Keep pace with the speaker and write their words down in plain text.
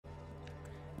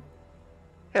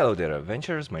Hello there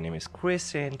adventurers, my name is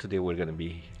Chris and today we're gonna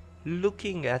be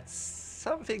looking at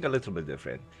something a little bit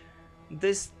different.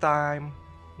 This time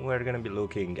we're gonna be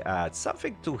looking at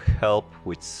something to help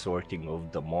with sorting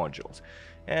of the modules.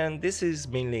 And this is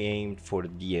mainly aimed for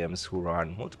DMs who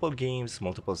run multiple games,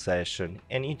 multiple sessions,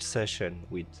 and each session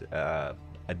with a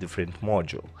different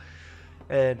module.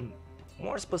 And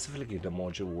more specifically, the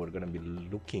module we're gonna be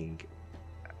looking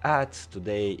at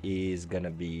today is gonna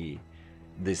be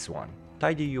this one,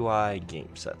 Tidy UI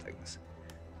game settings.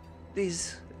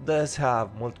 This does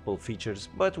have multiple features,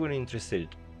 but we're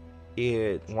interested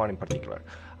in one in particular.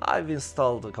 I've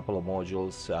installed a couple of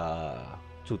modules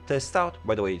to test out.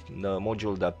 By the way, the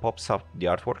module that pops up, the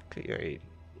artwork,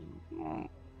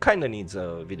 kind of needs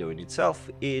a video in itself.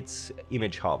 It's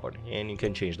image hover, and you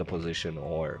can change the position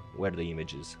or where the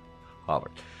image is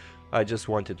hovered. I just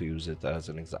wanted to use it as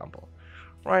an example.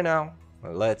 Right now,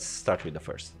 let's start with the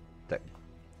first thing.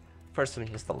 First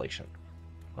installation.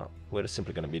 Well, we're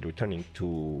simply going to be returning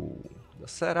to the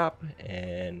setup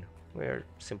and we're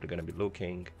simply going to be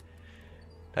looking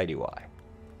Tidy UI.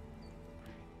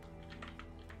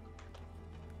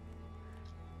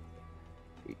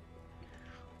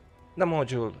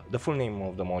 The full name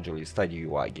of the module is Tidy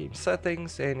UI Game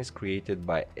Settings and is created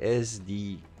by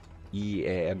SDENEC,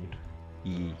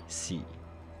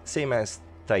 same as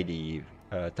Tidy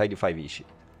 5e sheet.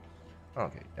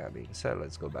 Okay, that being said,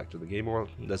 let's go back to the game world.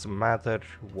 Doesn't matter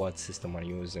what system I'm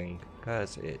using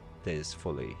because it is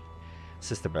fully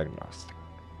system agnostic.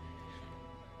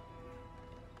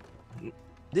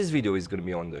 This video is going to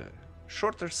be on the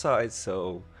shorter side,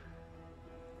 so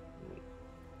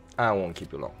I won't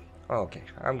keep you long. Okay,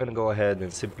 I'm going to go ahead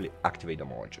and simply activate the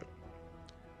module.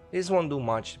 This won't do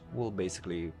much. It will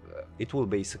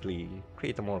basically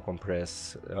create a more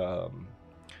compressed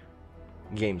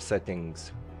game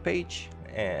settings page,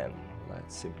 and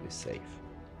let's simply save.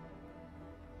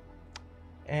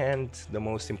 And the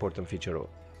most important feature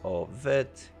of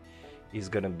it is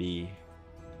gonna be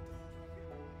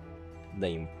the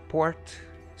import.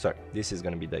 Sorry, this is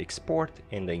gonna be the export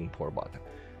and the import button.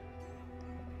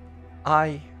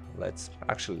 Let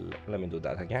me do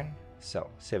that again. So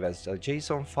save as a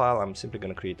JSON file. I'm simply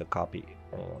gonna create a copy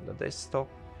on the desktop.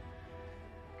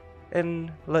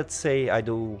 And let's say I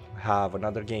do have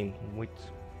another game with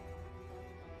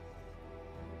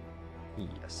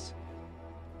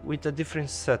a different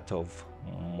set of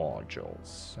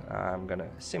modules. I'm gonna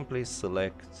simply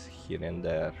select here and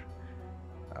there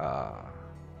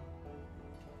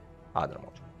other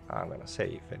module. I'm gonna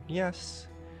save and yes.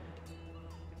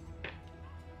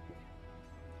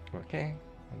 Okay,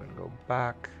 I'm gonna go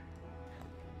back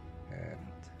and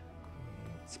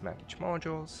let's manage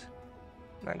modules.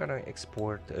 I'm gonna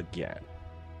export again.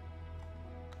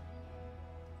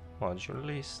 Module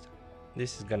list.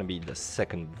 This is gonna be the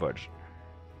second version.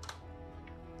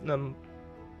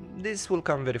 This will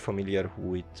come very familiar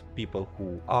with people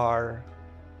who are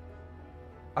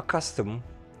accustomed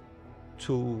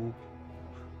to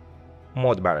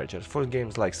mod managers for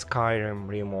games like Skyrim,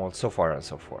 Remote, so far and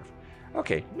so forth.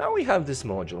 Okay, now we have this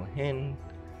module and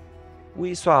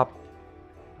we swap.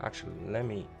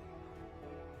 Actually,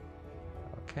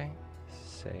 okay,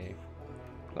 save,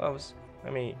 close.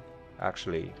 Let me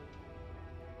actually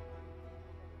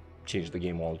change the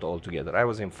game altogether. I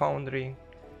was in Foundry,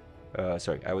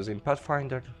 I was in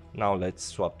Pathfinder. Now let's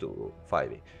swap to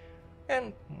 5e.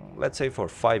 And let's say for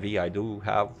 5e, I do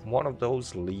have one of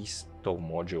those list of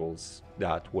modules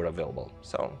that were available.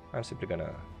 So I'm simply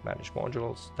gonna manage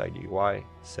modules, tidy UI,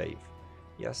 save,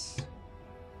 yes.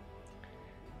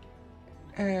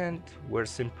 And we're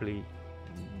simply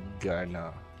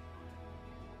gonna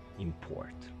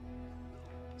import.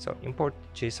 So import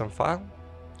JSON file,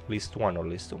 list 1 or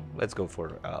list 2. Let's go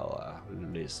for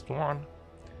list 1.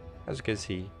 As you can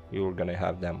see, you're gonna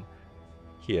have them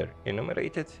here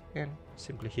enumerated and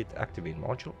simply hit activate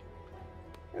module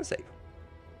and save.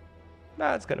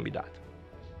 That's gonna be that.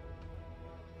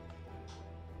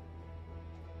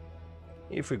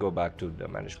 If we go back to the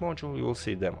manage module, you will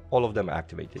see all of them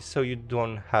activated, so you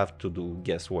don't have to do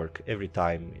guesswork every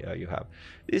time you have.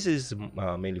 This is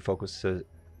mainly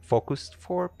focused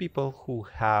for people who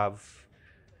have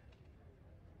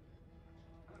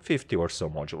 50 or so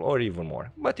modules or even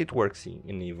more, but it works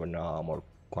in even more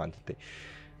quantity.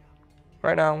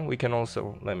 Right now we can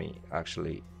also, let me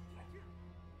actually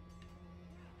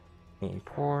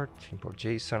import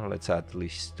JSON. Let's add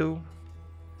list 2.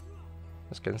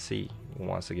 As you can see,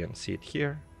 once again, see it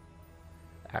here,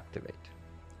 activate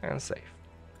and save.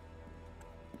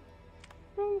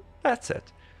 That's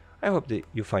it. I hope that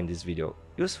you find this video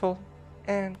useful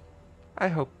and I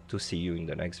hope to see you in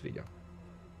the next video.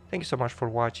 Thank you so much for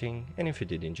watching, and if you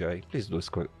did enjoy, please do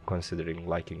considering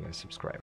liking and subscribing.